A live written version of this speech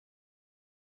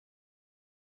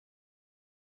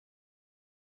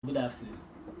Good afternoon,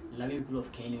 lovely people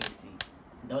of KNUSC.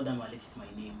 Dauda Malik is my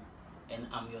name, and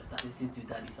I'm your statistics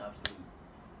tutor this afternoon.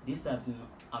 This afternoon,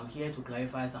 I'm here to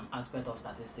clarify some aspect of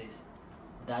statistics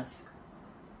that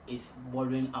is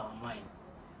bothering our mind,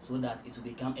 so that it will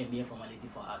become a mere formality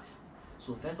for us.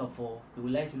 So first of all, we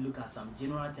would like to look at some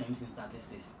general terms in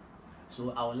statistics.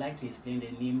 So I would like to explain the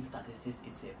name statistics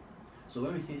itself. So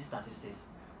when we say statistics,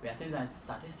 we are saying that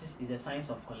statistics is the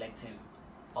science of collecting,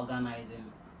 organizing,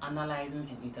 analyzing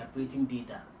and interpreting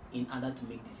data in order to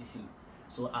make decisions.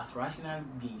 So as rational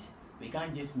beings, we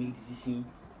can't just make decisions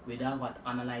without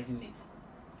analyzing it.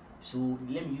 So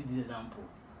let me use this example.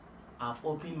 I've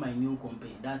opened my new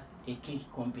company, that's a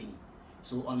cake company.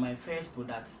 So on my first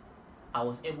product, I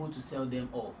was able to sell them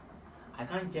all. I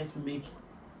can't just make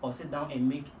or sit down and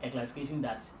make a clarification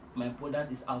that my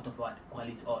product is out of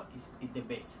quality or is the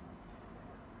best.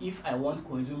 If I want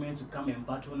consumers to come and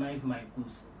patronize my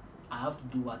goods, I have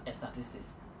to do a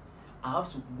statistics. I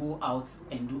have to go out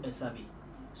and do a survey.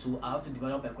 So I have to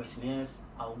develop a questionnaires.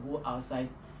 I'll go outside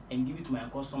and give it to my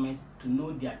customers to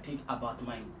know their take about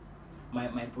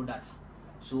my products.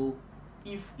 So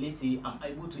if let's say I'm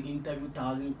able to interview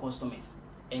 1,000 customers,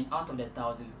 and out of the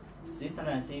 1,000,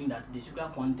 600 are saying that the sugar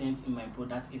content in my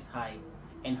product is high,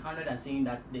 and 100 are saying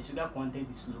that the sugar content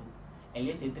is low, and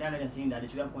let's say 300 are saying that the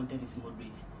sugar content is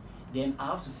moderate, then I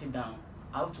have to sit down.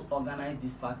 I have to organize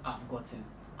this fact I've gotten.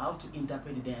 I have to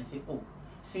interpret it and say, oh,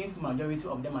 since majority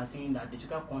of them are saying that the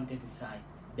sugar content is high,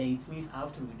 then it means I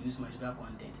have to reduce my sugar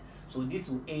content. So this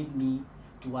will aid me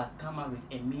to come up with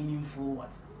a meaningful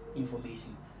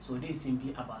information. So this is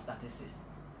simply about statistics.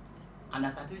 And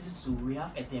as statistics too, we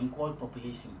have a term called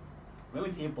population. When we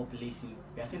say population,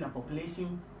 we are saying that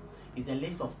population is a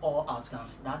list of all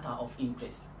outcomes that are of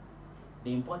interest.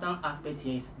 The important aspect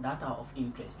here is data of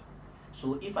interest.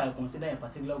 So if I consider a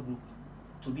particular group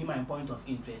to be my point of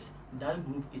interest, that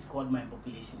group is called my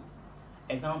population.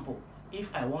 Example,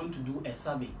 if I want to do a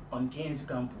survey on KNUSC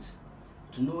campus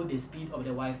to know the speed of the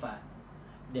Wi-Fi,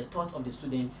 the thought of the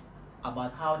students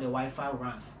about how the Wi-Fi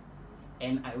runs,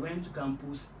 and I went to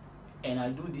campus and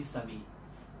I do this survey,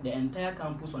 the entire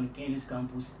campus on KNUSC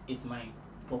campus is my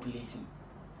population.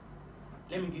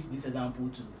 Let me use this example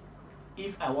too.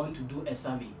 If I want to do a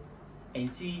survey and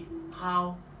see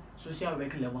how social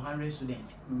work level 100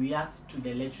 students react to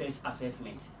the lecturer's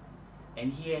assessment,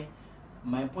 and here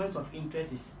my point of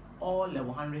interest is all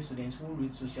level 100 students who read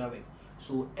social work.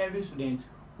 So every student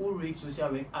who reads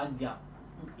social work as their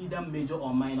either major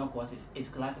or minor courses is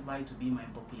classified to be my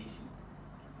population.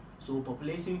 So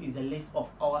population is a list of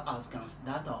all outcomes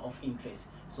that are of interest.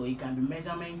 So it can be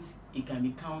measurements, it can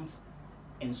be counts,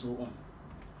 and so on.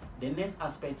 The next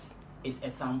aspect is a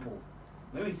sample.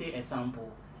 When we say a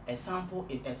sample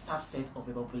is a subset of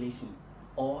a population,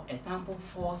 or a sample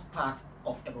forms part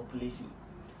of a population.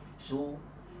 So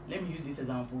let me use this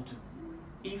example too.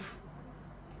 If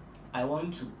I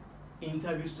want to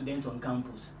interview students on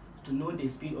campus to know the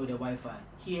speed of the Wi-Fi,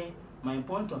 here my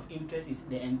point of interest is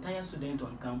the entire student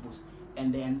on campus,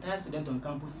 and the entire student on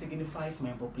campus signifies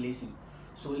my population.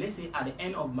 So let's say at the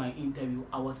end of my interview,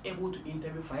 I was able to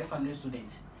interview 500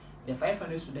 students. The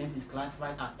 500 students is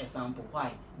classified as a sample.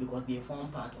 Why? Because they form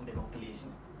part of the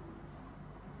population.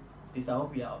 Please, I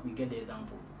hope we get the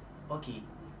example. Okay,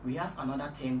 we have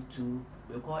another term too.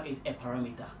 We call it a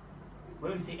parameter.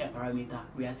 When we say a parameter,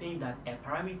 we are saying that a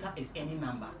parameter is any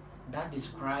number that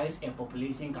describes a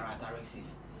population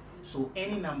characteristics. So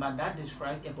any number that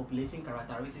describes a population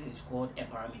characteristics is called a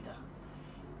parameter.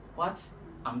 What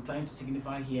I'm trying to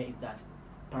signify here is that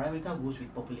parameter goes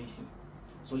with population.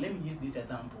 So let me use this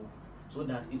example so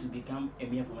that it will become a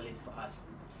mere formality for us.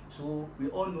 So we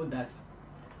all know that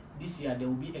this year there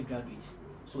will be a graduate.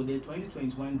 So the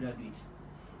 2021 graduates,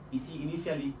 you see,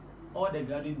 initially all the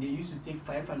graduates, they used to take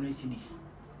 500 cedis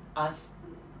as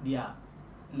their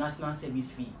national service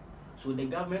fee. So the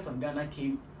government of Ghana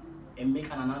came and make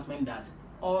an announcement that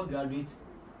all graduates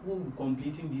who will be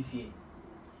completing this year,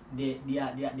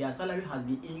 their salary has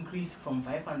been increased from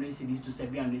 500 cedis to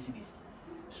 700 cedis.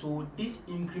 So this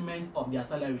increment of their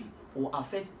salary will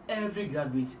affect every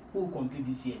graduate who will complete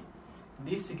this year.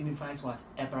 This signifies what?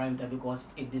 A parameter, because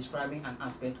it's describing an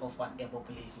aspect of what? A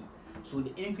population. So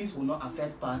the increase will not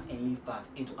affect part and leave part.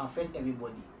 It will affect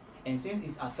everybody. And since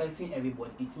it's affecting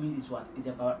everybody, it means it's what? It's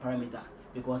a parameter,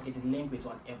 because it is linked with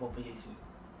what? A population.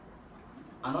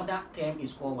 Another term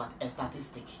is called what? A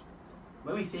statistic.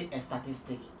 When we say a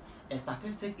statistic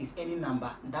is any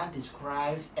number that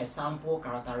describes a sample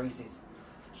characteristics.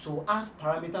 So as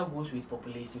parameter goes with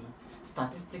population,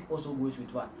 statistic also goes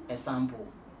with what? A sample.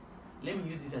 Let me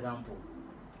use this example.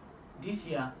 This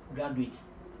year, graduates,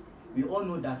 we all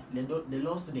know that the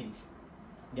law students,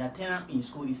 their tenure in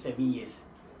school is 7 years.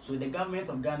 So the government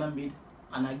of Ghana made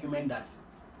an argument that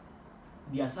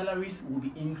their salaries will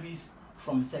be increased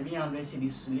from 700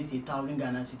 cedis to, let's say, 1,000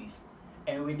 Ghana cedis.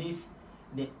 And with this,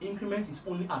 the increment is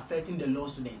only affecting the law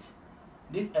students.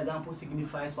 This example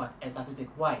signifies what? A statistic.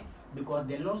 Why? Because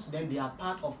the law students, they are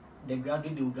part of the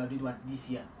graduate, they will graduate what? This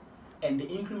year. And the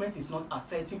increment is not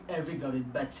affecting every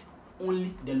graduate, but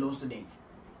only the law students.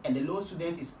 And the law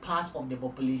student is part of the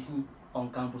population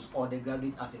on campus, or the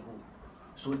graduate as a whole.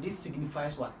 So this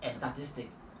signifies what? A statistic.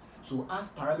 So as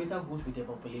parameter goes with a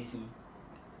population,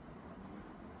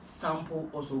 sample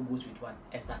also goes with what?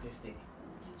 A statistic.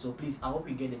 So please, I hope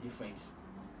you get the difference.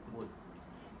 Good.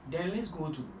 Then let's go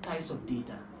to types of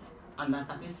data. Under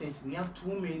statistics, we have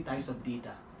two main types of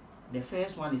data. The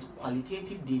first one is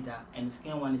qualitative data, and the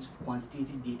second one is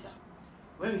quantitative data.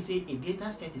 When we say a data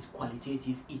set is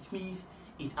qualitative, it means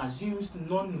it assumes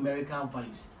non-numerical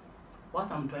values.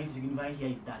 What I'm trying to signify here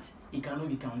is that it cannot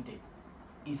be counted.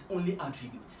 It's only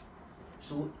attributes.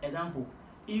 So, example,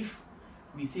 if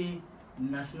we say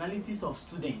nationalities of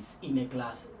students in a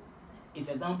class, it's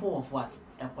example of what?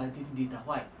 A qualitative data.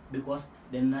 Why? Because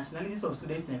the nationalities of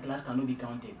students in a class cannot be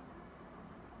counted.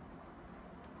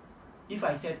 If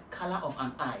I said color of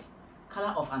an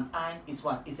eye is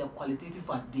what? It's a qualitative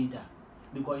data,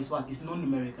 because it's what? It's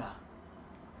non-numerical.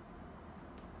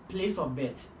 Place of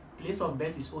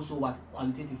birth is also what?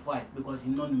 Qualitative. Why? Because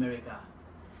it's non-numerical.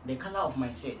 The color of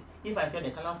my shirt, if I said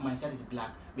the color of my shirt is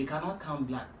black, we cannot count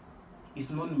black. It's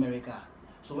non-numerical.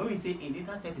 So when we say a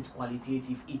data set is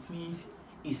qualitative, it means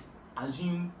it's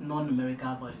assume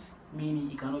non-numerical values,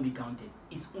 meaning it cannot be counted.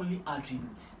 It's only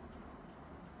attributes.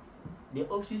 The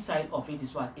opposite side of it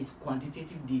is what? It's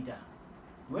quantitative data.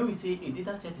 When we say a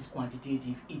data set is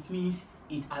quantitative, it means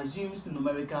it assumes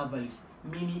numerical values,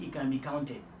 meaning it can be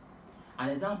counted. An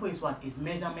example is what? Is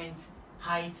measurement,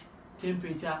 height,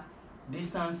 temperature,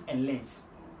 distance, and length.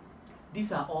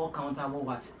 These are all countable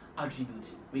what?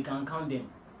 Attributes. We can count them.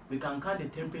 We can count the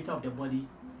temperature of the body.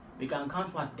 We can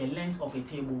count what? The length of a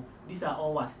table. These are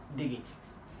all what? Digits.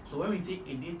 So when we say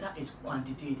a data is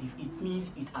quantitative, it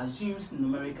means it assumes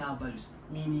numerical values,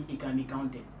 meaning it can be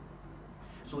counted.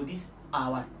 So these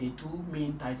are what? The two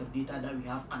main types of data that we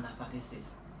have under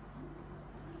statistics.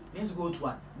 Let's go to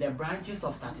what? The branches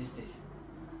of statistics.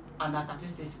 Under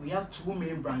statistics, we have two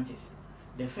main branches.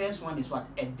 The first one is what?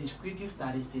 A descriptive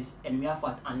statistics, and we have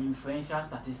what? An inferential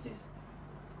statistics.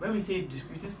 When we say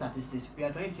descriptive statistics, we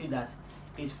are trying to say that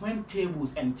it's when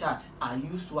tables and charts are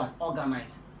used to what?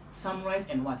 Organize, summarize,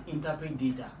 and what? Interpret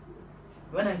data.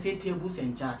 When I say tables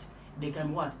and charts, they can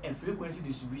be what? A frequency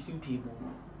distribution table.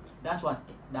 That's what?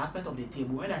 The aspect of the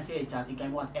table. When I say a chart, it can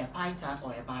be what? A pie chart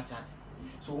or a bar chart.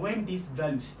 So when these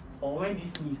values or when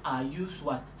these means are used to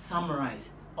what?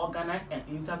 Summarize, organize, and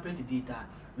interpret the data,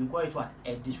 we call it what?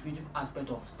 A descriptive aspect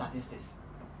of statistics.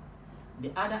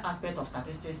 The other aspect of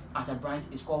statistics as a branch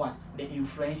is called what? The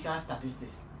inferential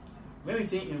statistics. When we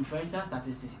say inferential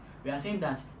statistics, we are saying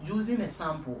that using a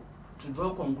sample to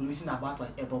draw conclusion about what?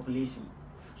 A population.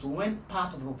 So when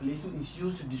part of the population is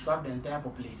used to describe the entire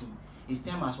population, it's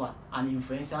termed as what? An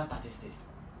inferential statistics.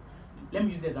 Let me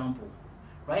use the example.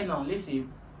 Right now, let's say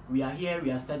we are here,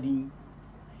 we are studying,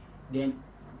 then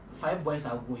 5 boys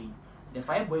are going. The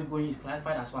 5 boys going is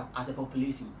classified as what? As a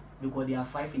population, because they are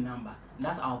 5 in number.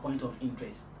 That's our point of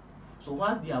interest. So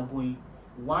once they are going,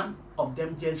 one of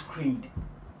them just screamed.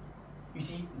 You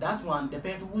see, that one, the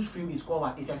person who screamed is called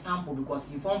what? It's a sample, because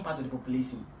he formed part of the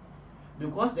population.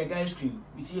 Because the guy screamed,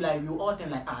 you see, like we all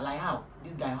think like, like how?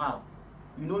 This guy, how?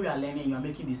 You know we are learning, you are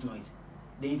making this noise.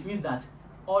 Then it means that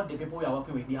all the people we are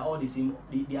working with, they are all the same,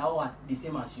 they are all the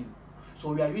same as you.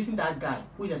 So we are using that guy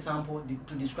who is a sample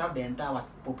to describe the entire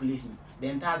population, the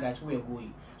entire guys who we are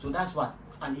going. So that's what?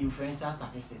 An inferential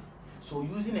statistics. So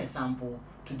using a sample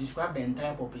to describe the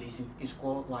entire population is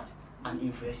called what? An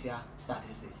inferential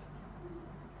statistics.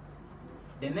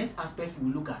 The next aspect we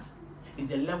will look at is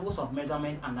the levels of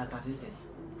measurement under statistics.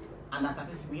 Under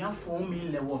statistics, we have 4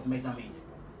 main levels of measurement.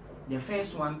 The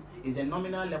first one is the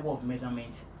nominal level of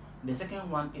measurement. The second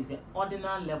one is the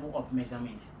ordinal level of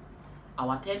measurement.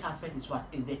 Our third aspect is what?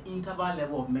 Is the interval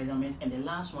level of measurement, and the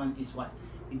last one is what?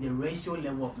 Is the ratio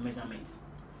level of measurement.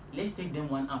 Let's take them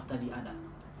one after the other.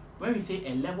 When we say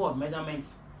a level of measurement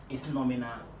is nominal,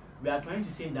 we are trying to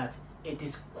say that it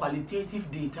is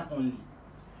qualitative data only.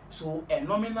 So a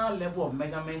nominal level of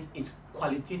measurement is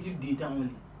qualitative data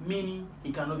only, meaning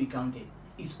it cannot be counted.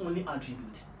 It's only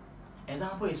attributes.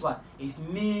 Example is what? It's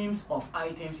names of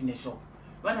items in the shop.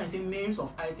 When I say names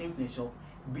of items in the shop,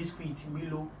 biscuit,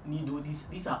 Milo, Nido,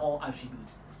 these are all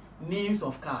attributes. Names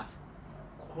of cars,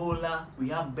 Corolla, we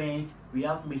have Benz, we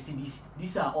have Mercedes.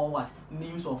 These are all what?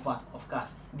 Names of what? Of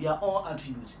cars. They are all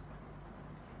attributes.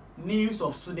 Names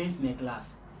of students in a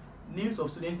class. Names of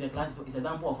students in a class is an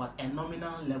example of what? A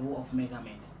nominal level of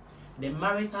measurement. The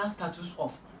marital status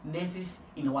of nurses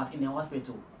in what? In a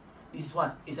hospital. This is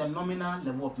what? Is a nominal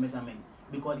level of measurement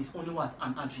because it's only what?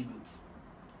 An attribute.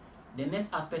 The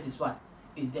next aspect is what?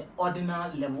 Is the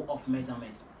ordinal level of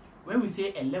measurement. When we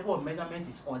say a level of measurement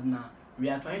is ordinal, we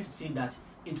are trying to say that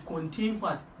it contains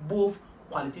what? Both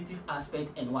qualitative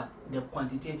aspect and what? The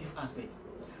quantitative aspect.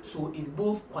 So it's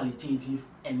both qualitative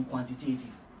and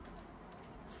quantitative.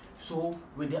 So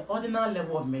with the ordinal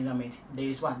level of measurement, there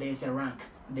is what? There is a rank.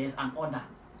 There is an order.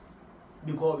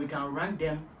 Because we can rank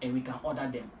them and we can order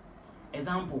them.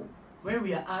 Example, when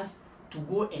we are asked to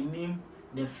go and name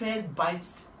the first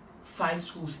best 5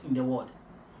 schools in the world,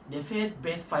 the first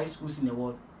best 5 schools in the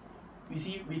world, you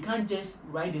see, we can't just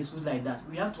write the schools like that.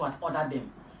 We have to order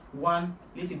them. 1,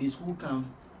 let's say the school comes.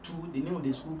 2, the name of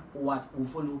the school what will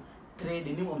follow. 3,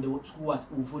 the name of the school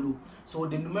what will follow. So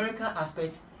the numerical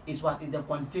aspect is what? Is the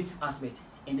quantitative aspect,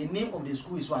 and the name of the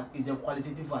school is what? Is the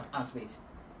qualitative what? Aspect.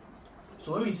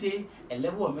 So when we say a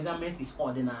level of measurement is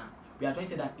ordinal, we are trying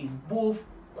to say that it's both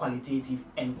qualitative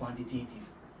and quantitative.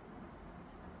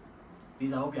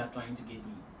 This I hope you are trying to get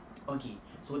me. Okay,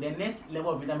 so the next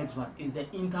level of measurement is what? Is the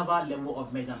interval level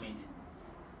of measurement.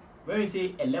 When we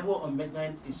say a level of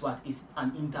measurement is what? Is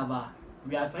an interval,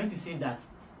 we are trying to say that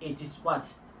it is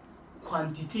what?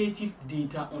 Quantitative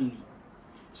data only.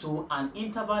 So an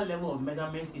interval level of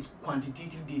measurement is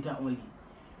quantitative data only,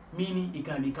 meaning it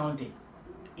can be counted.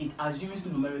 It assumes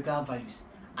numerical values.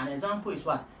 An example is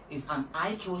what? Is an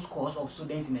IQ scores of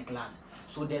students in a class.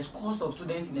 So the scores of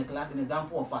students in a class is an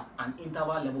example of what? An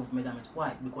interval level of measurement.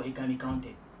 Why? Because it can be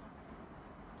counted.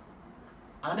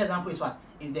 Another example is what?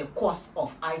 Is the cost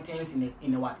of items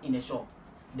in a what? In a shop.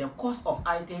 The cost of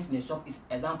items in a shop is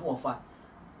an example of what?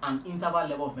 An interval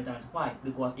level of measurement. Why?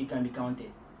 Because it can be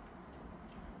counted.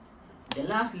 The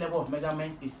last level of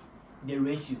measurement is the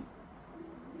ratio.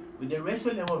 With the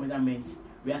ratio level of measurement,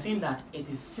 we are saying that it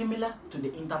is similar to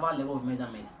the interval level of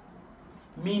measurement,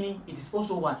 meaning it is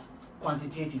also what?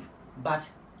 Quantitative. But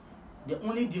the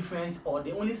only difference, or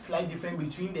the only slight difference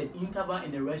between the interval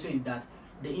and the ratio is that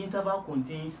the interval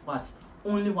contains what?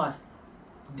 Only what?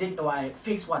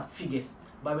 Fixed what? Figures.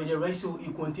 But with the ratio,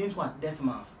 it contains what?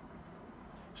 Decimals.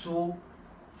 So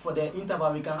for the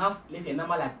interval, we can have, let's say, a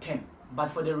number like 10. But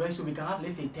for the ratio, we can have,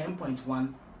 let's say,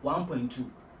 10.1, 1.2.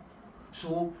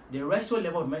 So the ratio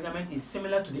level of measurement is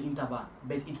similar to the interval,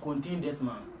 but it contains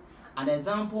decimal. An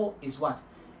example is what?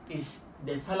 Is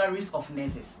the salaries of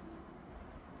nurses.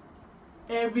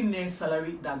 Every nurse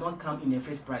salary does not come in a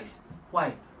fixed price.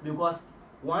 Why? Because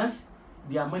once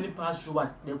their money pass through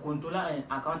what? The controller and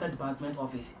accountant department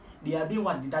office, they are being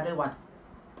what? Deducted what?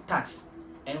 Tax.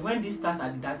 And when these taxes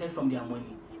are deducted from their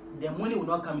money will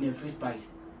not come in a fixed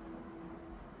price.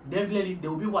 Definitely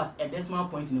there will be what? A decimal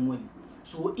point in the money.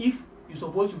 So if you're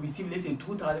supposed to receive, let's say,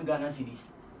 2,000 Ghana cedis,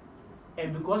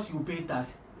 and because you pay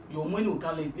tax, your money will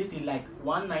come, let's say, like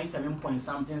 197 point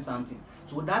something.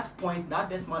 So that point, that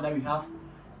decimal that we have,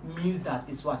 means that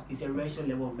it's what? It's a ratio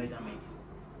level of measurement.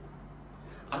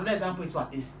 Another example is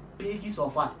what? Is pages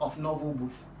of what? Of novel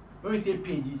books. When we say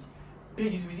pages,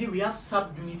 we see we have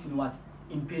subunits in what?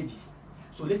 In pages.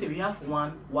 So let's say we have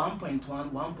 1,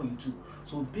 1.1, 1.2.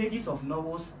 So pages of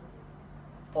novels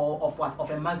or of what? Of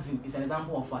a magazine is an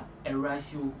example of what? A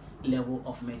ratio level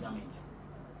of measurement.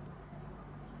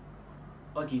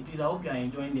 Okay, please, I hope you are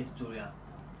enjoying the tutorial.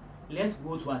 Let's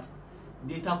go to what?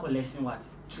 Data collection what?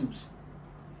 Tools.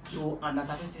 So under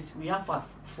statistics, we have what?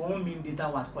 4 main data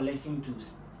what? Collection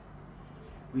tools.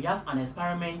 We have an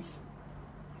experiment,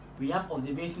 we have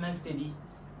observational study,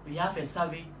 we have a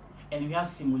survey, and we have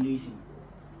simulation.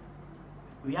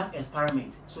 We have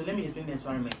experiment. So let me explain the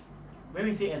experiment. When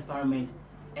we say experiment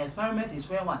is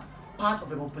where what? Part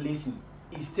of a population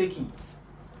is taken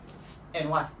and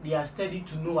what? They are studied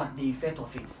to know what? The effect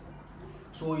of it.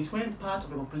 So it's when part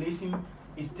of a population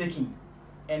is taken,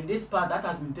 and this part that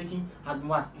has been taken has been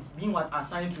what? Is being what?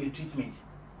 Assigned to a treatment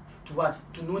to what?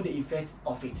 To know the effect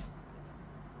of it.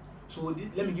 So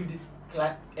let me give this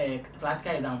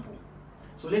classical example.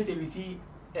 So let's say we see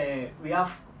we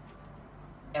have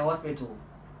a hospital,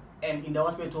 and in the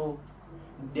hospital,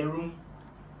 the room,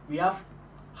 we have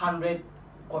 100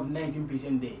 COVID-19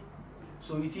 patients there.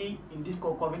 So you see, in this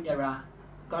COVID era,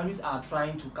 countries are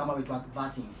trying to come up with what?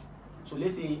 Vaccines. So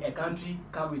let's say a country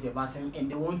comes with a vaccine and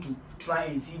they want to try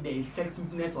and see the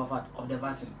effectiveness of what? Of the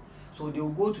vaccine. So they will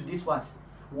go to this what?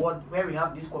 Ward where we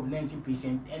have this COVID-19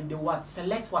 patient, and they what?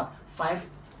 Select what? 5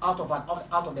 out of what?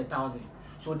 Out of the 1,000.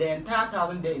 So the entire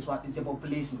 1,000 there is what is a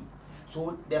population.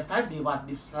 So the 5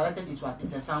 they've selected is what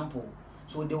is a sample.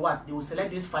 So they will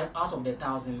select these 5 out of the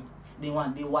 1,000. They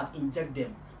inject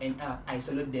them and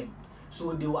isolate them.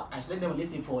 So they will isolate them,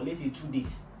 let's say 2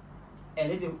 days. And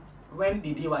let's say when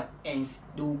the day ends,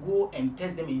 they will go and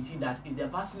test them and see that is the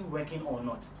vaccine working or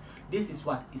not. This is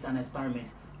what is an experiment.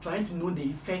 Trying to know the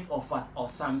effect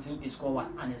of something is called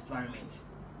an experiment.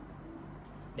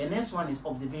 The next one is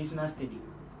observational study.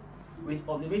 With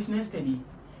observational study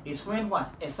is when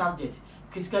a subject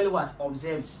critically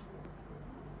observes.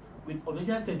 With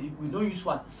observational study, we don't use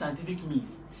scientific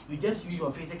means. You just use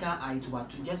your physical eye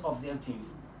to just observe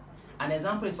things. An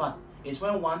example is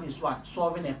when one is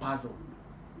solving a puzzle.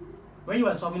 When you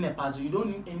are solving a puzzle, you don't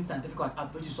need any scientific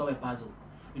approach to solve a puzzle.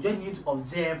 You just need to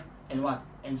observe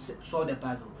and solve the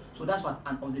puzzle. So that's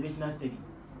an observational study.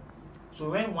 So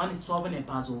when one is solving a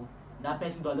puzzle, that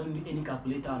person doesn't need any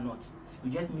calculator or not. You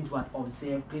just need to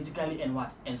observe critically and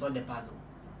solve the puzzle.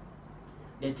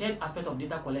 The third aspect of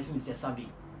data collection is a survey.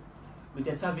 With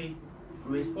a survey,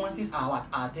 responses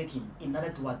are taken in order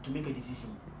to make a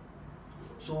decision.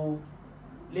 So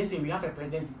let's say we have a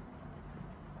president,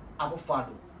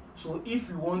 Akufo-Addo. So if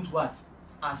we want to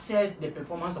assess the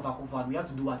performance of Akufo-Addo, we have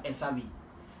to do a survey.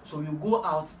 So you go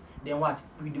out, then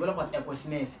we develop a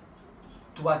questionnaires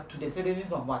to the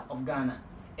citizens of Ghana,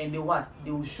 and they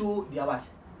will show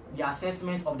the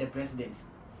assessment of the president.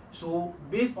 So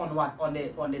based on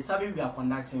on the survey we are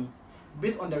conducting,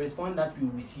 based on the response that we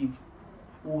receive,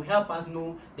 will help us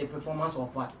know the performance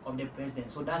of the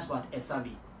president. So that's a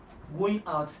survey. Going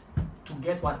out to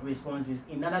get responses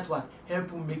in order to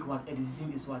help you make a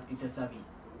decision is a survey.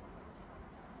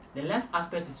 The last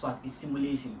aspect is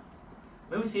simulation.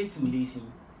 When we say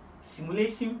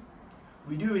simulation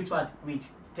we do it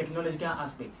with technological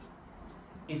aspects.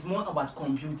 It's more about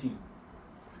computing.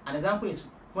 An example is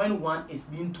when one is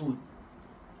being told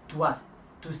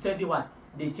to study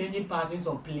the changing patterns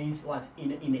of planes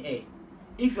in the air.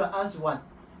 If you are asked to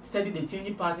study the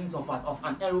changing patterns of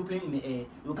an aeroplane in the air,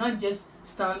 you can't just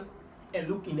stand and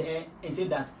look in the air and say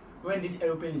that when this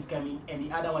aeroplane is coming and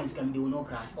the other one is coming, they will not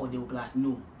crash or they will crash.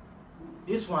 No.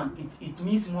 This one, it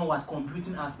means more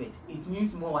computing aspect. It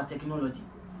means more technology.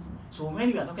 So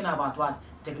when we are talking about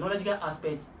technological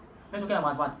aspects, when we're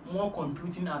talking about more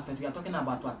computing aspects, we are talking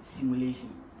about simulation.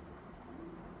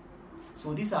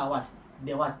 So these are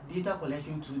the data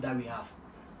collection tools that we have.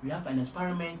 We have an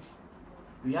experiment,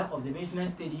 we have observational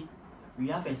study, we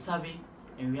have a survey,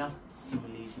 and we have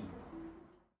simulation.